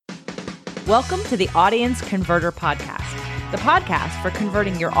Welcome to the Audience Converter Podcast, the podcast for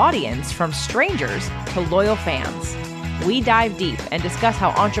converting your audience from strangers to loyal fans. We dive deep and discuss how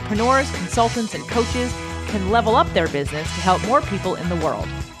entrepreneurs, consultants, and coaches can level up their business to help more people in the world.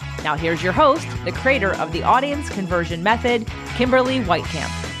 Now here's your host, the creator of the Audience Conversion Method, Kimberly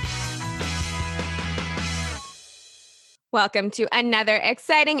Whitecamp. Welcome to another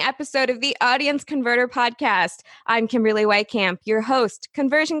exciting episode of the Audience Converter Podcast. I'm Kimberly Whitecamp, your host,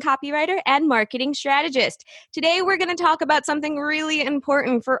 conversion copywriter, and marketing strategist. Today, we're going to talk about something really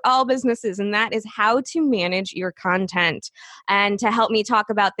important for all businesses, and that is how to manage your content. And to help me talk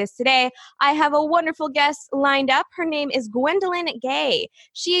about this today, I have a wonderful guest lined up. Her name is Gwendolyn Gay.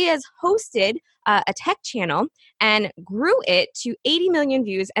 She has hosted a tech channel and grew it to 80 million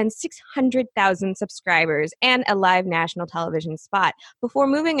views and 600,000 subscribers and a live national television spot before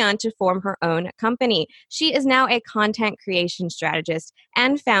moving on to form her own company. She is now a content creation strategist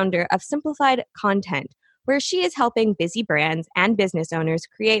and founder of Simplified Content, where she is helping busy brands and business owners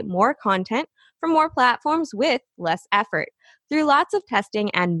create more content for more platforms with less effort. Through lots of testing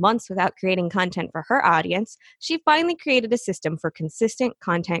and months without creating content for her audience, she finally created a system for consistent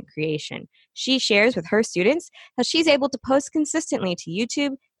content creation. She shares with her students how she's able to post consistently to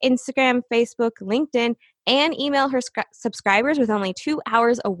YouTube, Instagram, Facebook, LinkedIn, and email her subscribers with only 2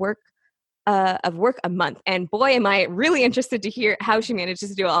 hours of work a month. And boy, am I really interested to hear how she manages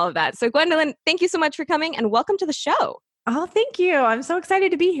to do all of that. So Gwendolyn, thank you so much for coming and welcome to the show. Oh, thank you. I'm so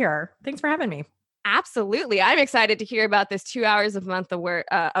excited to be here. Thanks for having me. Absolutely. I'm excited to hear about this 2 hours of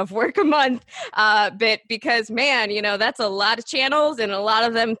work a month bit because, man, that's a lot of channels and a lot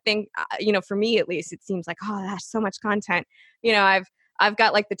of them think, for me at least, it seems like, oh, that's so much content. I've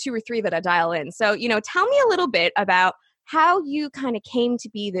got like the 2 or 3 that I dial in. So, tell me a little bit about how you kind of came to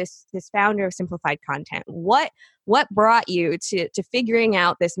be this founder of Simplified Content. What brought you to figuring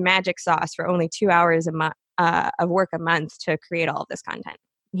out this magic sauce for only 2 hours of work a month to create all of this content?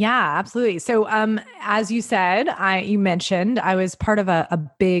 Yeah, absolutely. So, as you said, you mentioned I was part of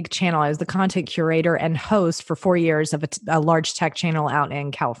a big channel. I was the content curator and host for 4 years of a large tech channel out in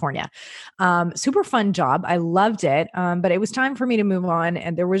California. Super fun job. I loved it. But it was time for me to move on,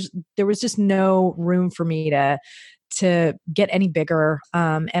 and there was just no room for me to get any bigger.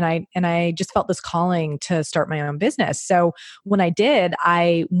 And I just felt this calling to start my own business. So when I did,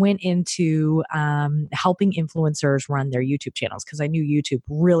 I went into helping influencers run their YouTube channels because I knew YouTube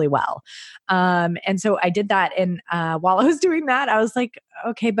really well. And so I did that. And while I was doing that, I was like,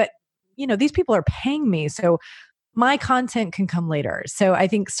 okay, but these people are paying me. So my content can come later. So I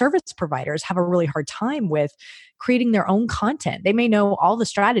think service providers have a really hard time with creating their own content. They may know all the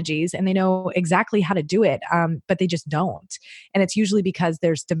strategies and they know exactly how to do it, but they just don't. And it's usually because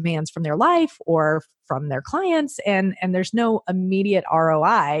there's demands from their life or from their clients, and there's no immediate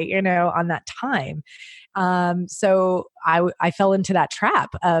ROI, on that time. So I fell into that trap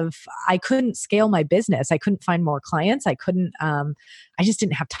of I couldn't scale my business. I couldn't find more clients. I just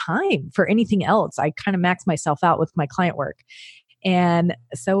didn't have time for anything else. I kind of maxed myself out with my client work. And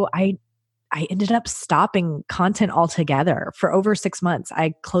so I ended up stopping content altogether for over 6 months.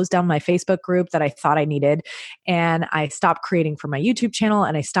 I closed down my Facebook group that I thought I needed, and I stopped creating for my YouTube channel,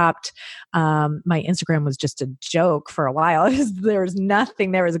 and I stopped, my Instagram was just a joke for a while. There was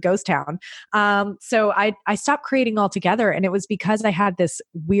nothing, there was a ghost town. So I stopped creating altogether, and it was because I had this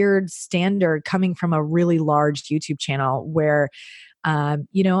weird standard coming from a really large YouTube channel where, I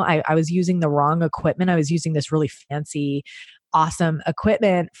was using the wrong equipment. I was using this really fancy, awesome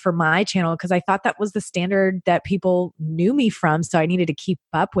equipment for my channel because I thought that was the standard that people knew me from. So I needed to keep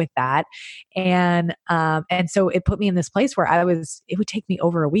up with that. And so it put me in this place where it would take me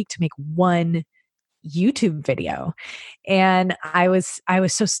over a week to make one YouTube video. And I was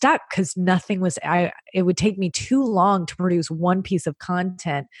so stuck because it would take me too long to produce one piece of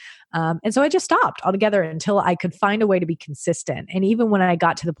content. And so I just stopped altogether until I could find a way to be consistent. And even when I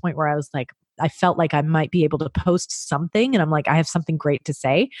got to the point where I felt like I might be able to post something and I'm like, I have something great to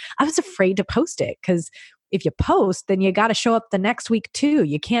say, I was afraid to post it because if you post, then you got to show up the next week too.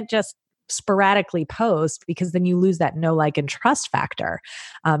 You can't just sporadically post because then you lose that know, like, and trust factor.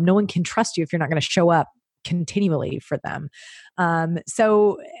 No one can trust you if you're not going to show up continually for them.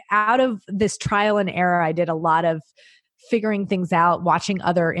 So out of this trial and error, I did a lot of figuring things out, watching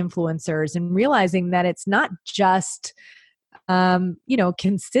other influencers and realizing that it's not just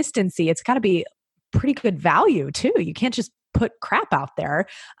consistency. It's got to be pretty good value too. You can't just put crap out there.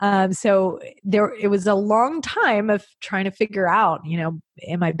 So it was a long time of trying to figure out,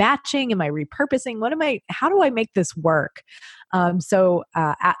 am I batching? Am I repurposing? How do I make this work? So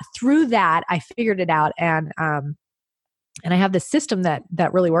through that, I figured it out. And And I have this system that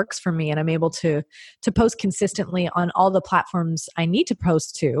really works for me, and I'm able to post consistently on all the platforms I need to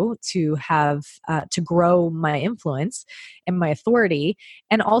post to have to grow my influence and my authority,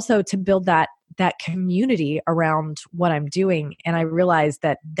 and also to build that community around what I'm doing. And I realized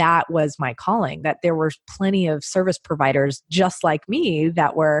that was my calling, that there were plenty of service providers just like me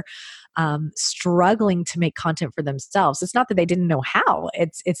that were struggling to make content for themselves. It's not that they didn't know how;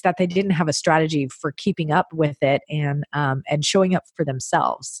 it's that they didn't have a strategy for keeping up with it and showing up for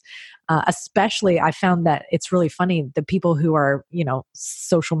themselves. Especially, I found that it's really funny, the people who are,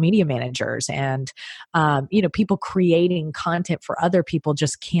 social media managers and people creating content for other people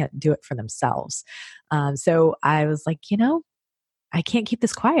just can't do it for themselves. So I was like, I can't keep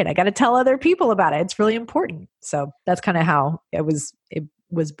this quiet. I got to tell other people about it. It's really important. So that's kind of how it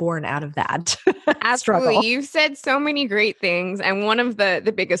was born out of that Absolutely. struggle. You've said so many great things. And one of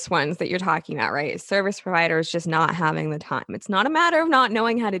the biggest ones that you're talking about, right, is service providers just not having the time. It's not a matter of not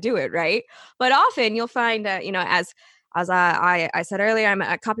knowing how to do it, right? But often you'll find, as I said earlier, I'm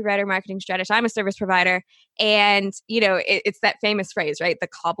a copywriter, marketing strategist. I'm a service provider. And, it's that famous phrase, right? The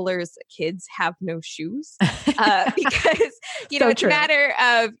cobbler's kids have no shoes. Because, So it's true. a matter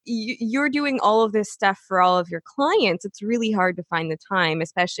of you're doing all of this stuff for all of your clients. It's really hard to find the time,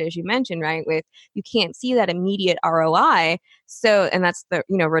 especially as you mentioned, right? With you can't see that immediate ROI. So, and that's the,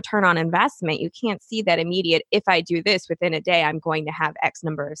 return on investment. You can't see that immediate, if I do this within a day, I'm going to have X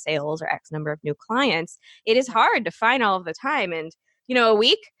number of sales or X number of new clients. It is hard to find all of the time. And, a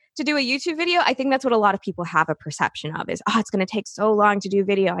week to do a YouTube video, I think that's what a lot of people have a perception of is, it's going to take so long to do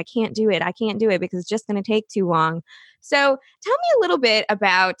video. I can't do it. I can't do it because it's just going to take too long. So tell me a little bit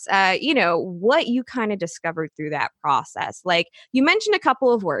about, what you kind of discovered through that process. Like you mentioned a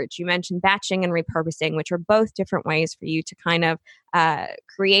couple of words. You mentioned batching and repurposing, which are both different ways for you to kind of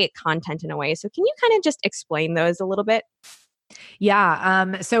create content in a way. So can you kind of just explain those a little bit?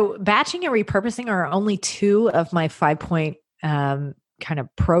 Yeah. So batching and repurposing are only two of my 5-point kind of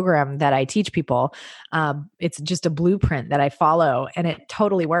program that I teach people. It's just a blueprint that I follow, and it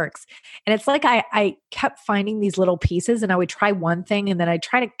totally works. And it's like I kept finding these little pieces, and I would try one thing, and then I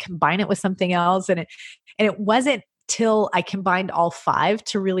try to combine it with something else, and it wasn't till I combined all 5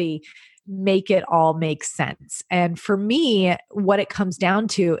 to really make it all make sense. And for me, what it comes down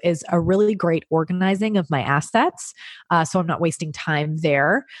to is a really great organizing of my assets. So I'm not wasting time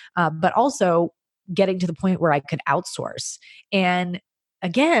there, but also getting to the point where I could outsource. And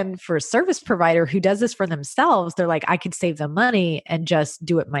again, for a service provider who does this for themselves, they're like, I could save them money and just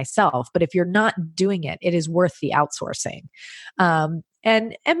do it myself. But if you're not doing it, it is worth the outsourcing.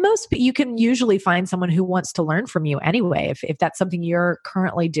 And most, you can usually find someone who wants to learn from you anyway. If that's something you're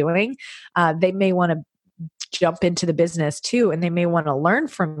currently doing, they may want to jump into the business too, and they may want to learn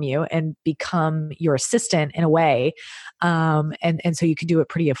from you and become your assistant in a way. And so you can do it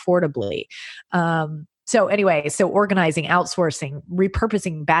pretty affordably. So anyway, so organizing, outsourcing,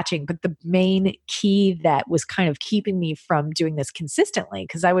 repurposing, batching, but the main key that was kind of keeping me from doing this consistently,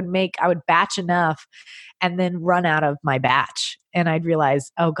 because I would batch enough and then run out of my batch. And I'd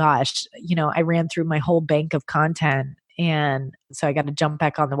realize, oh gosh, I ran through my whole bank of content. And so I got to jump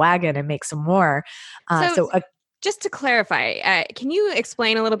back on the wagon and make some more. Just to clarify, can you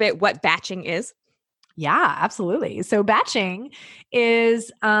explain a little bit what batching is? Yeah, absolutely. So batching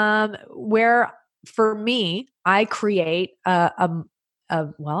is where, for me, I create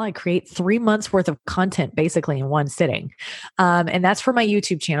I create 3 months worth of content basically in one sitting. And that's for my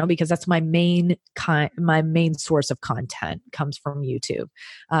YouTube channel, because that's my main source of content comes from YouTube.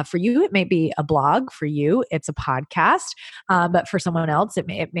 For you, it may be a blog. For you, it's a podcast. But for someone else, it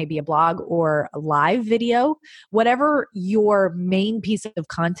may be a blog or a live video. Whatever your main piece of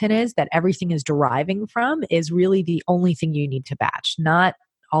content is that everything is deriving from is really the only thing you need to batch, not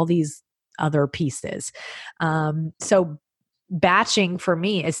all these other pieces. So batching for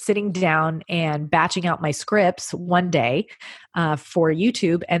me is sitting down and batching out my scripts one day for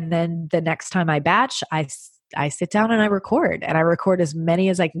YouTube. And then the next time I batch, I sit down and I record as many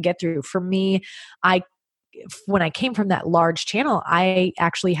as I can get through. For me, when I came from that large channel, I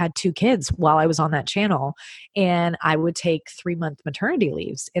actually had 2 kids while I was on that channel, and I would take 3-month maternity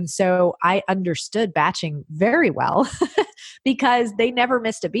leaves. And so I understood batching very well because they never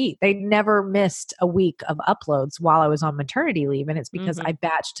missed a beat. They never missed a week of uploads while I was on maternity leave. And it's because I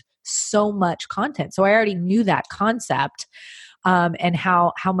batched so much content. So I already knew that concept. And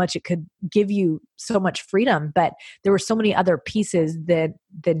how much it could give you so much freedom. But there were so many other pieces than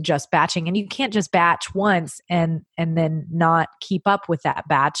just batching. And you can't just batch once and then not keep up with that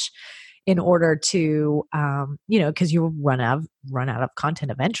batch. in order to, because you run out of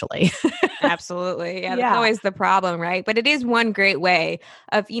content eventually. Absolutely. Yeah, that's Yeah. always the problem, right? But it is one great way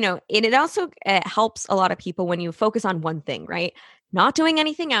of, and it also helps a lot of people when you focus on one thing, right? Not doing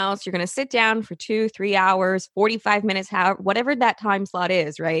anything else. You're going to sit down for 2, 3 hours, 45 minutes, whatever that time slot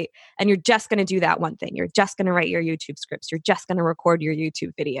is, right? And you're just going to do that one thing. You're just going to write your YouTube scripts. You're just going to record your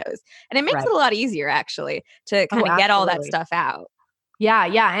YouTube videos. And it makes it Right. a lot easier, actually, to Oh, kind of get all that absolutely. stuff out. Yeah,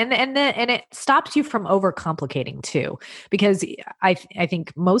 yeah, and it stops you from overcomplicating too, because I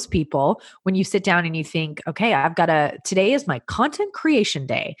think most people, when you sit down and you think, okay, today is my content creation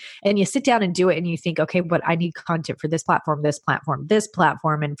day, and you sit down and do it, and you think, okay, but I need content for this platform, this platform, this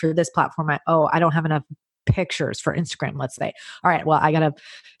platform, and for this platform, I don't have enough pictures for Instagram, let's say. All right, well, I got to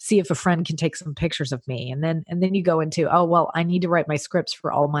see if a friend can take some pictures of me. And then you go into, oh, well, I need to write my scripts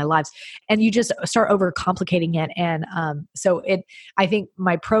for all my lives. And you just start overcomplicating it. And I think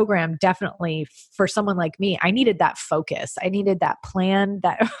my program definitely, for someone like me, I needed that focus. I needed that plan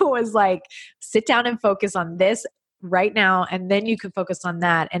that was like, sit down and focus on this right now, and then you can focus on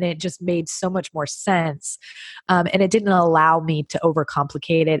that. And it just made so much more sense. And it didn't allow me to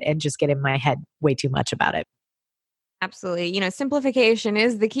overcomplicate it and just get in my head way too much about it. Absolutely. Simplification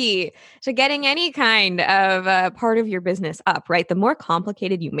is the key to getting any kind of part of your business up, right? The more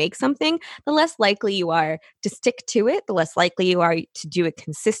complicated you make something, the less likely you are to stick to it, the less likely you are to do it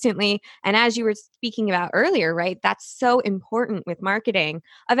consistently. And as you were speaking about earlier, right, that's so important with marketing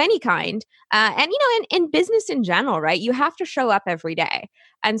of any kind. In business in general, right, you have to show up every day.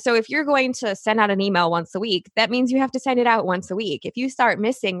 And so if you're going to send out an email once a week, that means you have to send it out once a week. If you start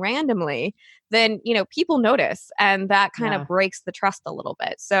missing randomly, then people notice, and that kind of Yeah. breaks the trust a little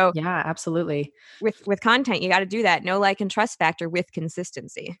bit. So Yeah, absolutely. with content, you got to do that know, like, and trust factor with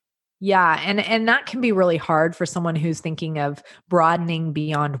consistency. Yeah, and that can be really hard for someone who's thinking of broadening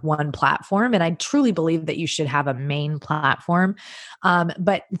beyond one platform. And I truly believe that you should have a main platform.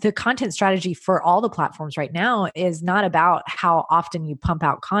 But the content strategy for all the platforms right now is not about how often you pump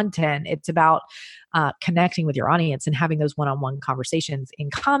out content. It's about connecting with your audience and having those one-on-one conversations in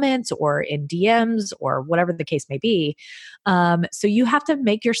comments or in DMs or whatever the case may be. So you have to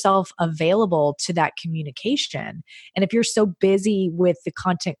make yourself available to that communication. And if you're so busy with the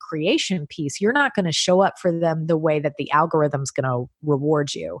content creation piece, you're not going to show up for them the way that the algorithm's going to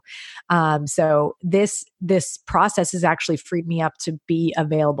reward you. So this process has actually freed me up to be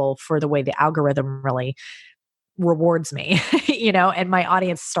available for the way the algorithm really rewards me, and my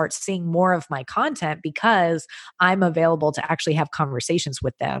audience starts seeing more of my content because I'm available to actually have conversations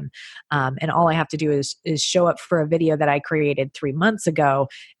with them. And all I have to do is show up for a video that I created 3 months ago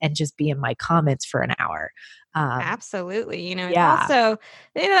and just be in my comments for an hour. Um, Absolutely. It's yeah. also,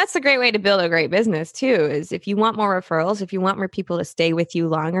 that's a great way to build a great business too, is if you want more referrals, if you want more people to stay with you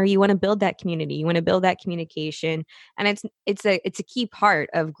longer, you want to build that community, you want to build that communication. And it's a key part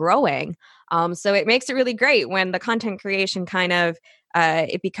of growing. So it makes it really great when the content creation kind of,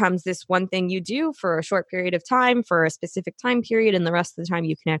 it becomes this one thing you do for a short period of time for a specific time period. And the rest of the time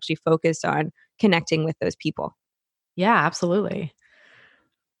you can actually focus on connecting with those people. Yeah, absolutely.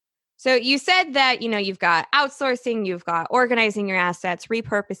 So you said that you've got outsourcing, you've got organizing your assets,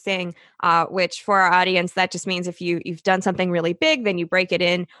 repurposing, which for our audience that just means if you've done something really big, then you break it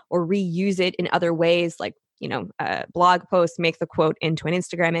in or reuse it in other ways, like blog post, make the quote into an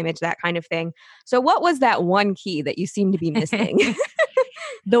Instagram image, that kind of thing. So what was that one key that you seem to be missing?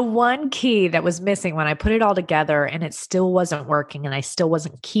 The one key that was missing when I put it all together and it still wasn't working and I still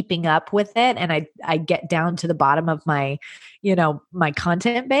wasn't keeping up with it, and I get down to the bottom of my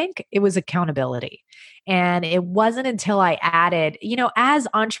content bank, it was accountability. And it wasn't until I added, as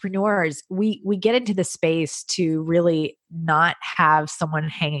entrepreneurs, we get into the space to really not have someone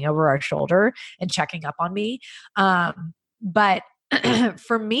hanging over our shoulder and checking up on me. But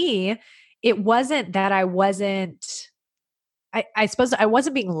for me, it wasn't that I suppose I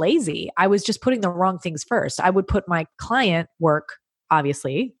wasn't being lazy. I was just putting the wrong things first. I would put my client work,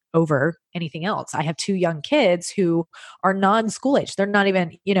 obviously, over anything else. I have two young kids who are non-school age. They're not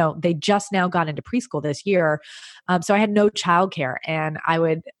even, they just now got into preschool this year. So I had no childcare, and I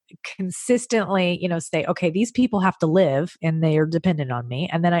would consistently, say, okay, these people have to live and they are dependent on me.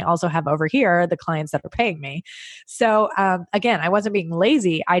 And then I also have over here the clients that are paying me. So again, I wasn't being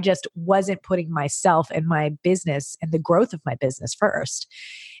lazy. I just wasn't putting myself and my business and the growth of my business first.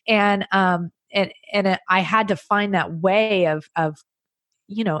 And I had to find that way of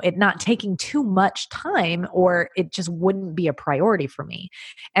it not taking too much time, or it just wouldn't be a priority for me.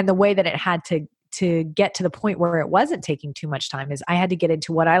 And the way that it had to to get to the point where it wasn't taking too much time is I had to get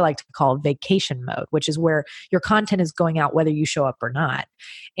into what I like to call vacation mode, which is where your content is going out whether you show up or not.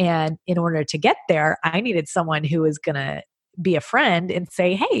 And in order to get there, I needed someone who was going to be a friend and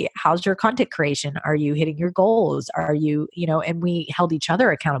say, hey, how's your content creation? Are you hitting your goals? Are you, and we held each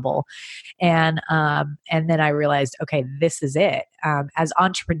other accountable. And then I realized, okay, this is it. As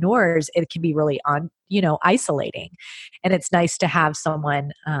entrepreneurs, it can be really isolating. And it's nice to have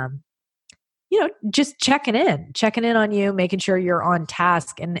someone, just checking in on you, making sure you're on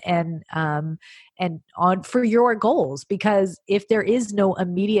task and on for your goals. Because if there is no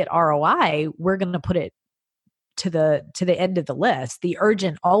immediate ROI, we're going to put it to the end of the list. The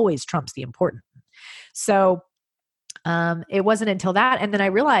urgent always trumps the important. So it wasn't until that. And then I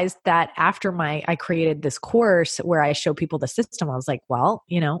realized that after I created this course where I show people the system, I was like, well,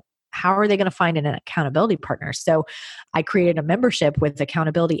 how are they going to find an accountability partner? So I created a membership with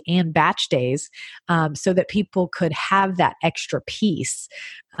accountability and batch days so that people could have that extra piece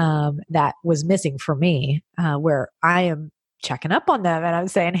that was missing for me, where I am checking up on them and I'm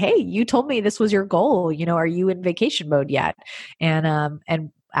saying, hey, you told me this was your goal. Are you in vacation mode yet? And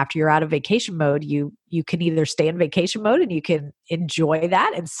after you're out of vacation mode, you can either stay in vacation mode and you can enjoy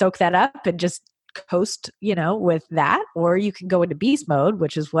that and soak that up and just coast, with that, or you can go into beast mode,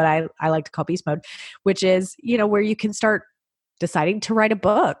 which is what I like to call beast mode, which is, where you can start deciding to write a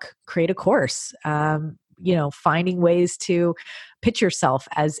book, create a course, finding ways to pitch yourself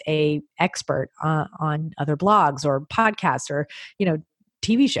as a expert on other blogs or podcasts or,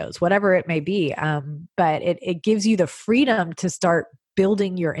 TV shows, whatever it may be. But it gives you the freedom to start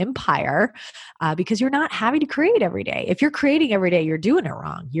building your empire because you're not having to create every day. If you're creating every day, you're doing it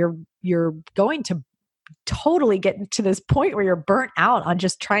wrong. You're going to totally get to this point where you're burnt out on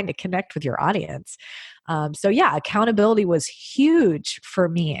just trying to connect with your audience. So yeah, accountability was huge for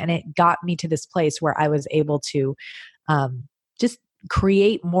me. And it got me to this place where I was able to just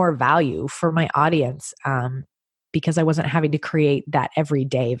create more value for my audience because I wasn't having to create that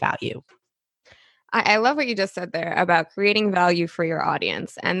everyday value. I love what you just said there about creating value for your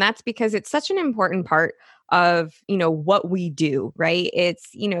audience. And that's because it's such an important part of, what we do, right?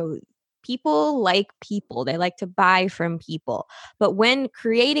 It's, people like people. They like to buy from people. But when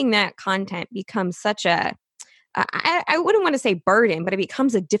creating that content becomes such I wouldn't want to say burden, but it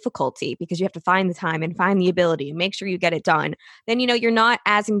becomes a difficulty because you have to find the time and find the ability and make sure you get it done. Then, you're not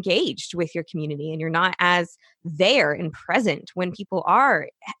as engaged with your community and you're not as there and present when people are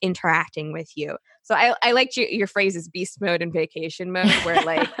interacting with you. So I liked your phrases, beast mode and vacation mode, where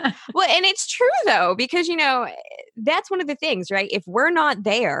well, and it's true though, because, that's one of the things, right? If we're not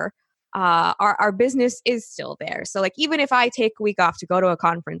there, our business is still there. So even if I take a week off to go to a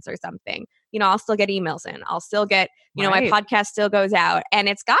conference or something, I'll still get emails in. I'll still get, my podcast still goes out, and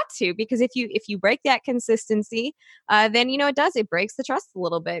it's got to, because if you break that consistency, then, it breaks the trust a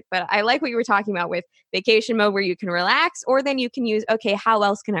little bit. But I like what you were talking about with vacation mode, where you can relax, or then you can use, okay, how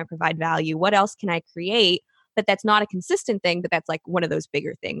else can I provide value? What else can I create? But that's not a consistent thing, but that's one of those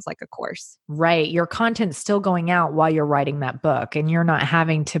bigger things, like a course. Right. Your content's still going out while you're writing that book, and you're not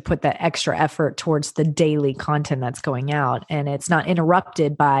having to put that extra effort towards the daily content that's going out. And it's not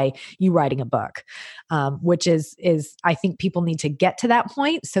interrupted by you writing a book, which is I think people need to get to that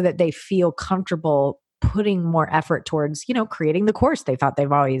point so that they feel comfortable putting more effort towards, creating the course they thought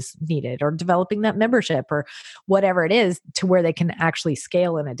they've always needed, or developing that membership, or whatever it is, to where they can actually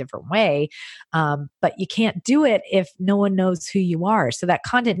scale in a different way. But you can't do it if no one knows who you are. So that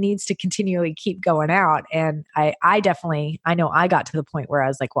content needs to continually keep going out. And I know I got to the point where I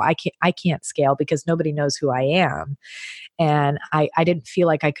was like, well, I can't scale because nobody knows who I am. And I didn't feel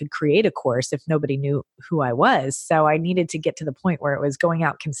like I could create a course if nobody knew who I was. So I needed to get to the point where it was going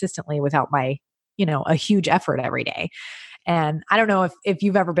out consistently without my a huge effort every day. And I don't know if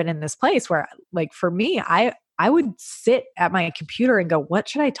you've ever been in this place where, for me, I would sit at my computer and go, what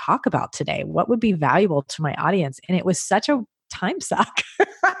should I talk about today? What would be valuable to my audience? And it was such a time suck.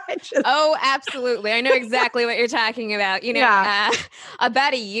 Oh, absolutely. I know exactly what you're talking about.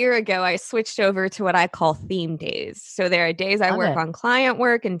 About a year ago, I switched over to what I call theme days. So there are days I work on client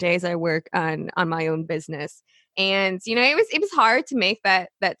work and days I work on my own business. And, it was hard to make that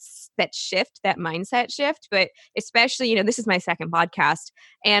shift, that mindset shift, but especially, this is my second podcast,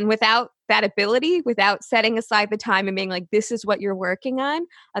 and without that ability, without setting aside the time and being like, this is what you're working on,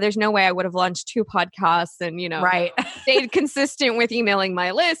 there's no way I would have launched 2 podcasts and, right. stayed consistent with emailing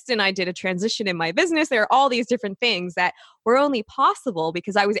my list. And I did a transition in my business. There are all these different things that were only possible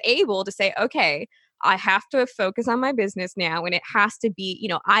because I was able to say, okay, I have to focus on my business now. And it has to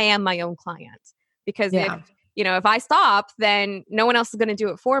be, I am my own client. Because if I stop, then no one else is going to do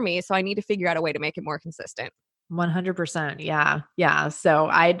it for me. So I need to figure out a way to make it more consistent. 100%. Yeah. Yeah. So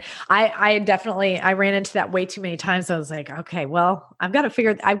I definitely, I ran into that way too many times. I was like, okay, well, I've got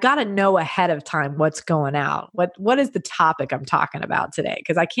to know ahead of time what's going out. What is the topic I'm talking about today?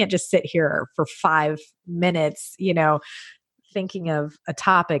 Cause I can't just sit here for 5 minutes, thinking of a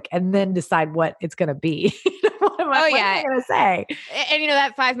topic and then decide what it's going to be. What am I going to say? And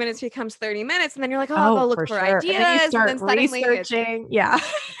that 5 minutes becomes 30 minutes. And then you're like, I'll go look for for sure. ideas. And then you start and then suddenly researching. Yeah.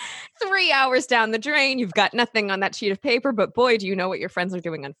 3 hours down the drain, you've got nothing on that sheet of paper, but boy, do you know what your friends are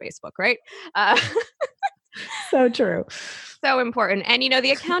doing on Facebook, right? So true. So important. And, the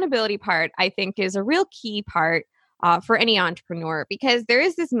accountability part, I think, is a real key part for any entrepreneur, because there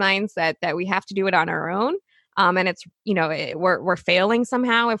is this mindset that we have to do it on our own. And it's, we're failing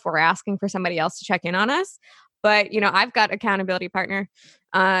somehow if we're asking for somebody else to check in on us. But, I've got accountability partner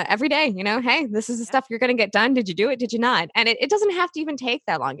every day, hey, this is the stuff you're going to get done. Did you do it? Did you not? And it doesn't have to even take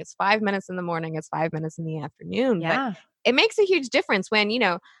that long. It's 5 minutes in the morning. It's 5 minutes in the afternoon. Yeah. But it makes a huge difference when,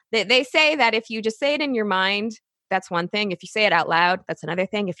 they say that if you just say it in your mind, that's one thing. If you say it out loud, that's another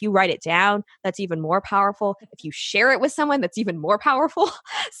thing. If you write it down, that's even more powerful. If you share it with someone, that's even more powerful.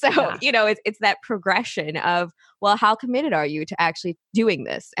 So, it's that progression of, well, how committed are you to actually doing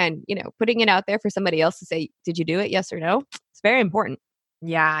this? And, putting it out there for somebody else to say, did you do it? Yes or no? It's very important.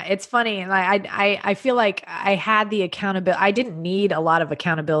 Yeah, it's funny. I feel like I had the accountability. I didn't need a lot of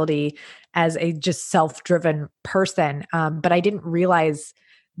accountability as a just self-driven person, but I didn't realize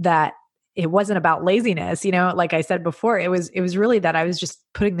that it wasn't about laziness. Like I said before, it was really that I was just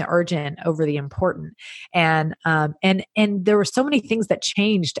putting the urgent over the important. And there were so many things that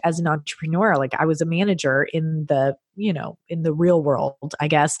changed as an entrepreneur. Like I was a manager in the real world, I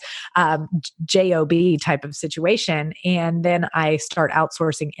guess, job type of situation. And then I start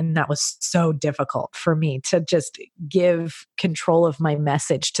outsourcing, and that was so difficult for me to just give control of my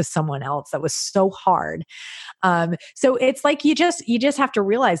message to someone else. That was so hard. So it's like, you just have to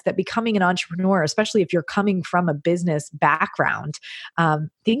realize that becoming an entrepreneur, especially if you're coming from a business background,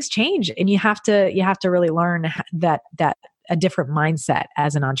 things change, and you have to really learn that a different mindset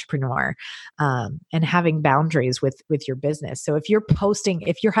as an entrepreneur, and having boundaries with your business. So if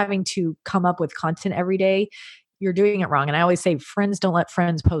you're having to come up with content every day, you're doing it wrong. And I always say, friends don't let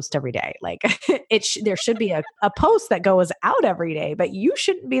friends post every day. Like there should be a post that goes out every day, but you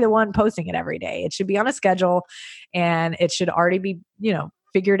shouldn't be the one posting it every day. It should be on a schedule, and it should already be,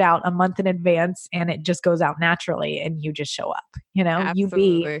 figured out a month in advance, and it just goes out naturally, and you just show up.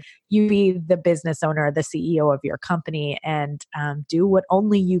 Absolutely. You be the business owner, the CEO of your company, and do what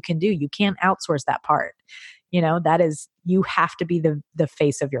only you can do. You can't outsource that part. That is, you have to be the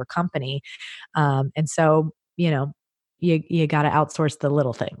face of your company. And so, you got to outsource the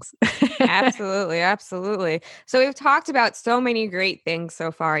little things. Absolutely. Absolutely. So we've talked about so many great things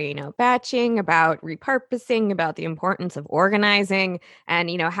so far, batching, about repurposing, about the importance of organizing,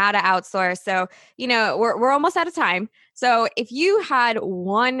 and, how to outsource. So, we're almost out of time. So if you had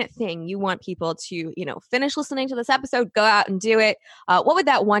one thing you want people to, finish listening to this episode, go out and do it, what would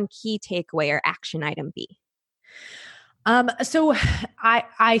that one key takeaway or action item be? So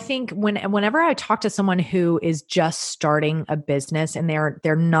I think whenever I talk to someone who is just starting a business, and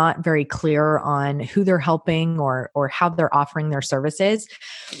they're not very clear on who they're helping or how they're offering their services,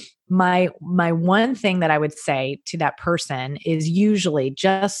 my one thing that I would say to that person is usually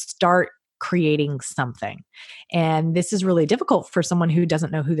just start creating something. And this is really difficult for someone who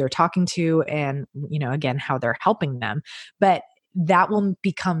doesn't know who they're talking to, and again, how they're helping them. But that will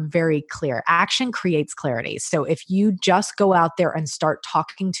become very clear. Action creates clarity. So if you just go out there and start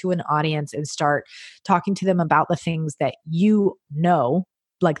talking to an audience and start talking to them about the things that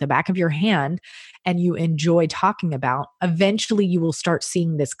like the back of your hand, and you enjoy talking about, eventually you will start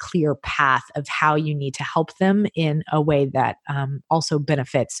seeing this clear path of how you need to help them in a way that also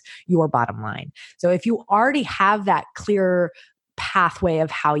benefits your bottom line. So if you already have that clear pathway of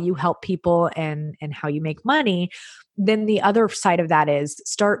how you help people and how you make money, then the other side of that is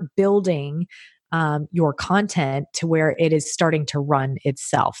start building your content to where it is starting to run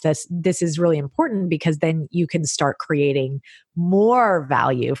itself. This is really important, because then you can start creating more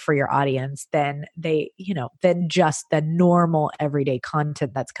value for your audience than than just the normal everyday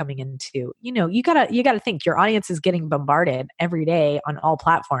content that's coming into. You gotta think your audience is getting bombarded every day on all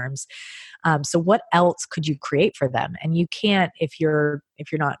platforms. So what else could you create for them? And you can't if you're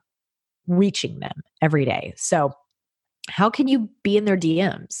not reaching them every day. So how can you be in their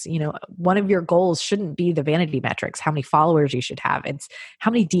DMs? One of your goals shouldn't be the vanity metrics, how many followers you should have. It's how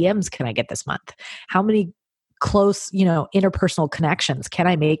many DMs can I get this month? How many close, interpersonal connections can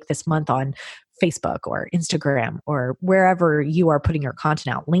I make this month on Facebook or Instagram or wherever you are putting your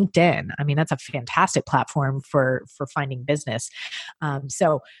content out. LinkedIn, I mean, that's a fantastic platform for finding business.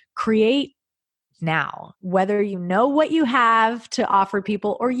 So create now, whether you know what you have to offer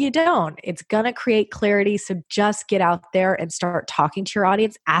people or you don't, it's going to create clarity. So just get out there and start talking to your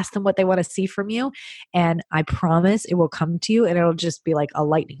audience, ask them what they want to see from you. And I promise it will come to you and it'll just be like a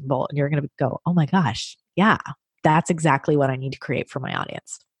lightning bolt. And you're going to go, oh my gosh, yeah, that's exactly what I need to create for my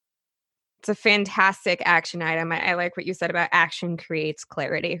audience. It's a fantastic action item. I like what you said about action creates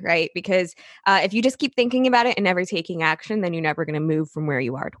clarity, right? Because if you just keep thinking about it and never taking action, then you're never going to move from where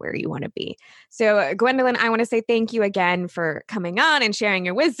you are to where you want to be. So, Gwendolyn, I want to say thank you again for coming on and sharing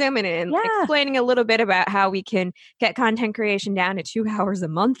your wisdom and explaining a little bit about how we can get content creation down to 2 hours a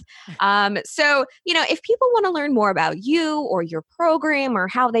month. So, if people want to learn more about you or your program or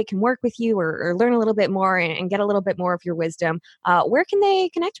how they can work with you or learn a little bit more and get a little bit more of your wisdom, where can they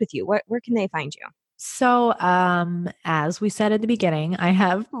connect with you? Where can they find you? So, as we said at the beginning, I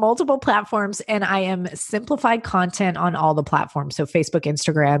have multiple platforms and I am simplified content on all the platforms. So Facebook,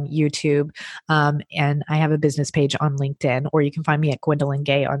 Instagram, YouTube, and I have a business page on LinkedIn, or you can find me at Gwendolyn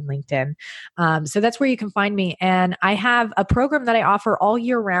Gay on LinkedIn. So that's where you can find me. And I have a program that I offer all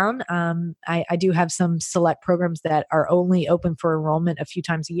year round. I do have some select programs that are only open for enrollment a few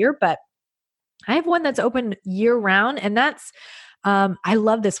times a year, but I have one that's open year round, and that's I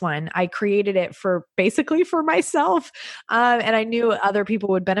love this one. I created it basically for myself. And I knew other people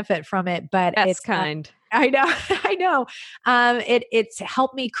would benefit from it, but That's it's kind. I know, I know. It's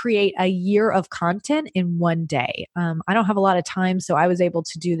helped me create a year of content in one day. I don't have a lot of time, so I was able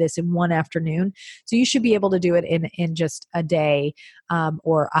to do this in one afternoon. So you should be able to do it in just a day,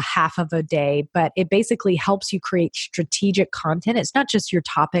 or a half of a day. But it basically helps you create strategic content. It's not just your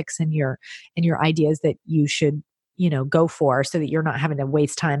topics and your ideas that you should go for, so that you're not having to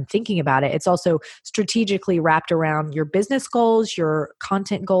waste time thinking about it. It's also strategically wrapped around your business goals, your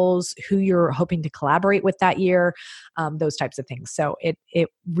content goals, who you're hoping to collaborate with that year, those types of things. So it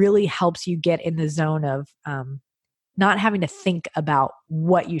really helps you get in the zone of not having to think about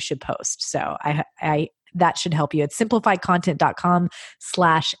what you should post. So I that should help you. It's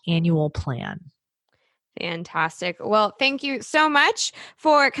simplifiedcontent.com/annual plan. Fantastic. Well, thank you so much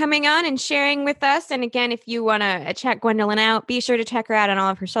for coming on and sharing with us. And again, if you want to check Gwendolyn out, be sure to check her out on all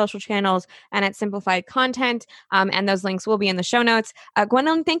of her social channels and at Simplified Content. And those links will be in the show notes.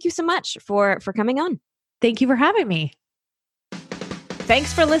 Gwendolyn, thank you so much for coming on. Thank you for having me.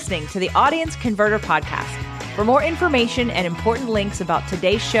 Thanks for listening to the Audience Converter Podcast. For more information and important links about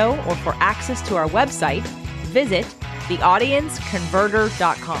today's show or for access to our website, visit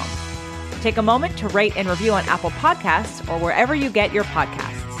theaudienceconverter.com. Take a moment to rate and review on Apple Podcasts or wherever you get your podcasts.